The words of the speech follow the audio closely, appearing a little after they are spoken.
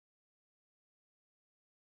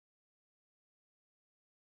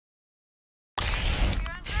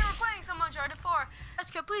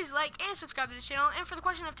could please like and subscribe to the channel. And for the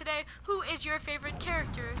question of today, who is your favorite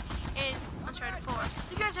character in Uncharted 4?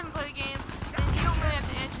 If you guys haven't played the game, then you don't really have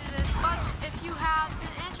to answer this. But if you have, then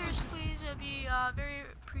answers please. It'd be very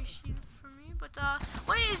appreciated for me. But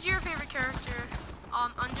what is your favorite character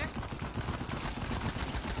under?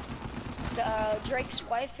 Drake's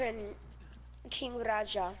wife and King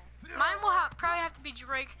Raja. Mine will probably have to be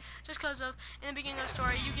Drake, just because of in the beginning of the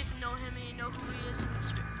story you get to know him and you know who he is, and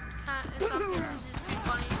in some cases he's pretty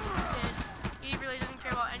funny. And he really doesn't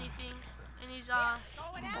care about anything, and he's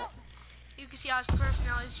you can see how his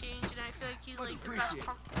personality's changed, and I feel like he's like the best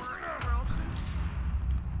parkour in the world.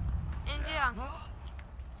 And yeah,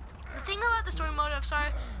 the thing about the story mode, I'm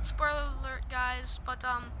sorry, spoiler alert guys, but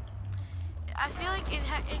I feel like it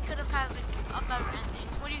could have had like a better ending.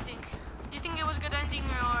 What do you think? Do you think it was a good ending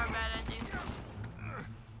or a bad ending?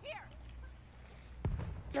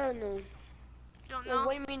 No. You don't know?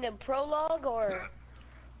 What do you mean, the prologue or?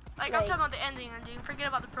 Like I'm talking about the ending. Forget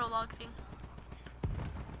about the prologue thing.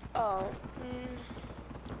 Oh.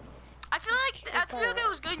 I feel like it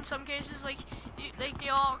was good in some cases. Like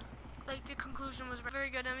the conclusion was very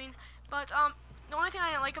good. I mean, but the only thing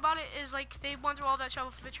I didn't like about it is like they went through all that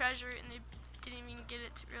trouble for the treasure and they didn't even get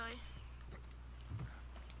it really.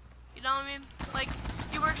 You know what I mean? Like,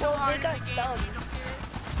 you work so hard in the game and you don't get it.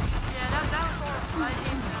 Yeah, that was horrible. I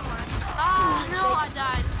hate that part. Ah, no, I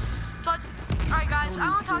died. But, alright guys, I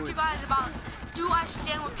want to talk to you guys about, do I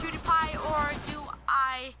stand with PewDiePie or do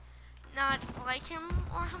I not like him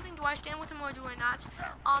or something? Do I stand with him or do I not?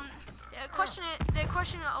 The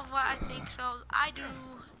question of what I think, so I do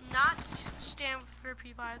not stand for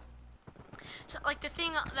PewDiePie. So, like, the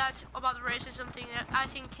thing that's about the racism thing, that I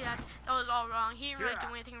think that was all wrong. He didn't really do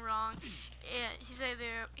anything wrong. He said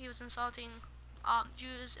he was insulting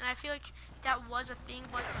Jews, and I feel like that was a thing.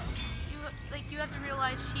 But you have to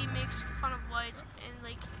realize he makes fun of whites and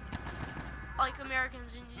like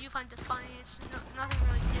Americans, and you find it funny. It's nothing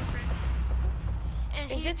really different.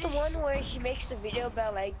 And is it the one where he makes the video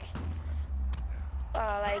about like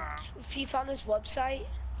he found this website?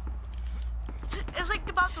 It's like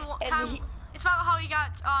about the time. It's about how he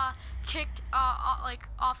got kicked like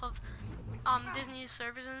off of Disney's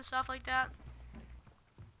servers and stuff like that.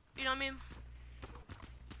 You know what I mean?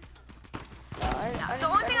 The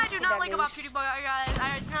only thing I do not like about PewDiePie, guys,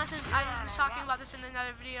 I was talking about this in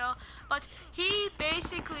another video, but he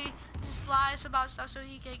basically just lies about stuff so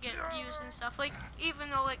he can get views and stuff. Like, even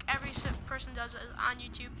though like every person does it on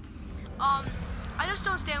YouTube. I just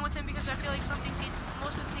don't stand with him because I feel like some things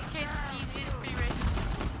most of the cases he is pretty racist.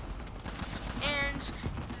 And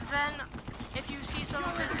then if you see some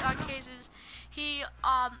of his cases, he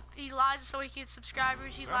lies so he can get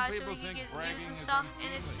subscribers, he lies so he can get views and stuff,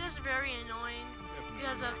 and it's just very annoying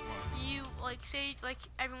because of you, like, say like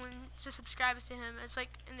everyone just subscribes to him, it's like,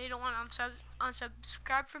 and they don't want to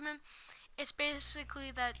unsubscribe from him. It's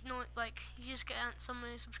basically that you just get so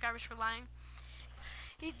many subscribers for lying.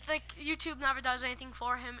 YouTube never does anything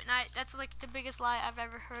for him, and that's like the biggest lie I've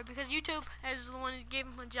ever heard, because YouTube is the one that gave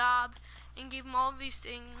him a job and gave him all of these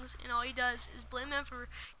things, and all he does is blame them for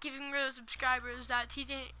giving rid of subscribers that he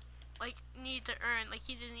didn't need to earn, like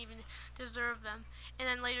he didn't even deserve them. And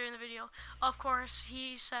then later in the video, of course,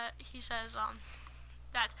 he says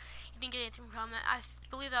that he didn't get anything from it. I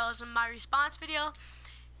believe that was in my response video,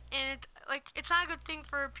 and it's not a good thing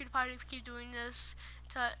for PewDiePie to keep doing this,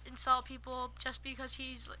 to insult people just because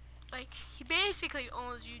he's he basically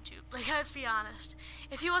owns YouTube. Like, let's be honest.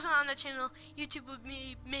 If he wasn't on that channel, YouTube would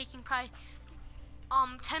be making probably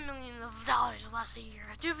 $10 million less a year.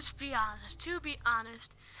 To be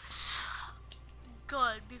honest,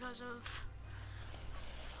 good, because of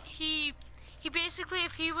he basically,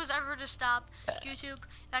 if he was ever to stop YouTube,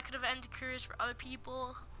 that could have ended careers for other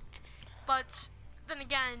people. But then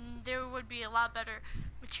again, there would be a lot better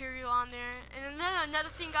material on there. And then another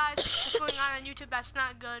thing, guys, that's going on YouTube that's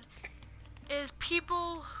not good is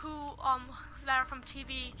people who that are from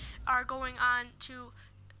TV are going on to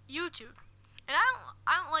YouTube. And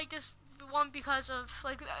I don't like this one because of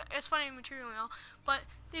it's funny material, you know, but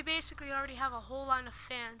they basically already have a whole line of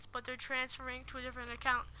fans, but they're transferring to a different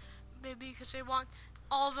account, maybe because they want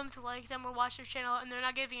all of them to like them or watch their channel, and they're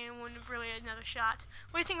not giving anyone really another shot.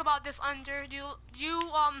 What do you think about this under? Do you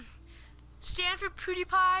stand for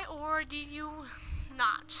PewDiePie or do you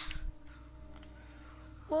not?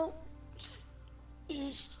 Well,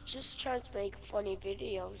 he's just trying to make funny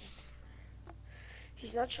videos.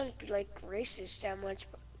 He's not trying to be like racist that much,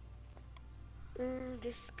 but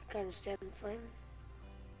this kind of stand for him.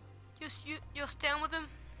 You'll stand with him?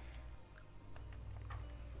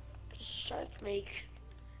 Just trying to make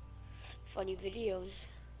funny videos.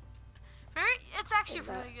 It's actually a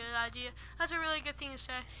really good idea. That's a really good thing to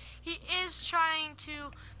say. He is trying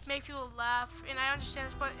to make people laugh, and I understand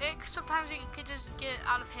this, but sometimes it could just get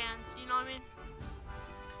out of hand. You know what I mean?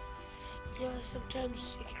 Yeah,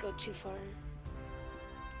 sometimes it can go too far.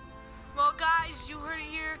 Well, guys, you heard it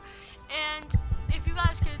here, and if you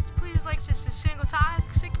guys could please like this is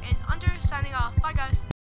CynicalToxic and Under signing off. Bye, guys.